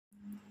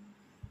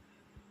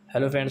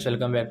Hello friends,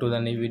 welcome back to the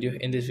new video.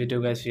 In this video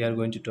guys, we are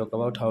going to talk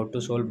about how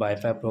to solve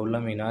Wi-Fi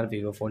problem in our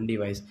Vivo phone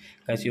device.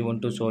 Guys, you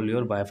want to solve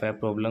your Wi-Fi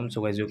problem,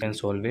 so guys you can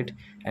solve it.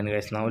 And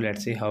guys, now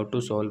let's see how to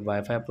solve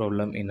Wi-Fi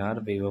problem in our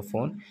Vivo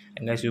phone.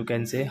 And guys, you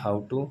can say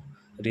how to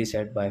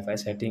reset Wi-Fi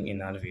setting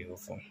in our Vivo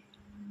phone.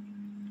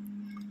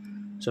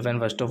 So friend,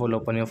 first of all,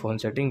 open your phone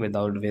setting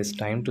without waste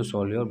time to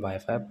solve your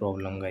Wi-Fi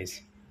problem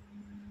guys.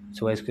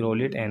 So I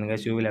scroll it and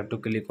guys you will have to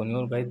click on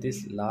your guys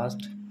this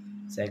last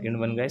second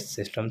one guys,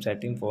 system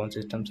setting, phone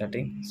system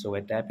setting. So I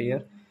tap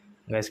here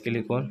guys,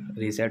 click on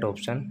reset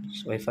option.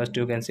 So first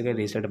you can see the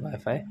reset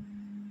Wi-Fi,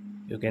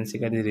 you can see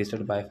the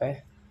reset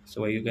Wi-Fi.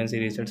 So you can see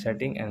reset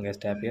setting and guys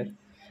tap here.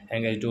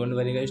 And guys, don't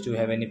worry guys, to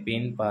have any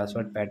pin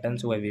password pattern,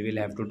 so we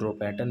will have to draw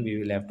pattern, we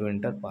will have to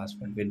enter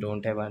password, we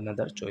don't have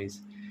another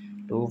choice.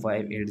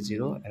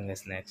 2580 and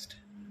guys next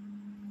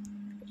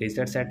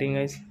reset setting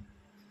guys.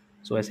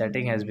 So a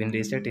setting has been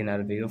reset in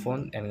our Vivo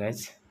phone, and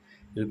guys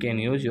you can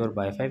use your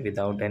Wi-Fi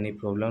without any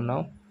problem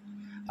now.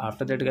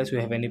 After that guys, you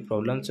have any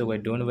problem, so guys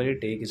don't worry,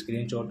 take a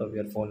screenshot of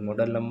your phone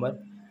model number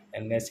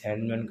and guys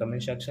send me on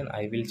comment section.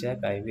 I will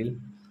check, I will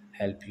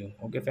help you.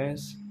 Okay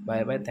friends,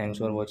 bye bye, thanks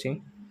for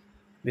watching.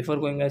 Before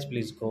going guys,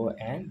 please go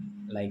and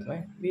like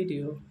my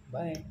video.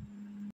 Bye.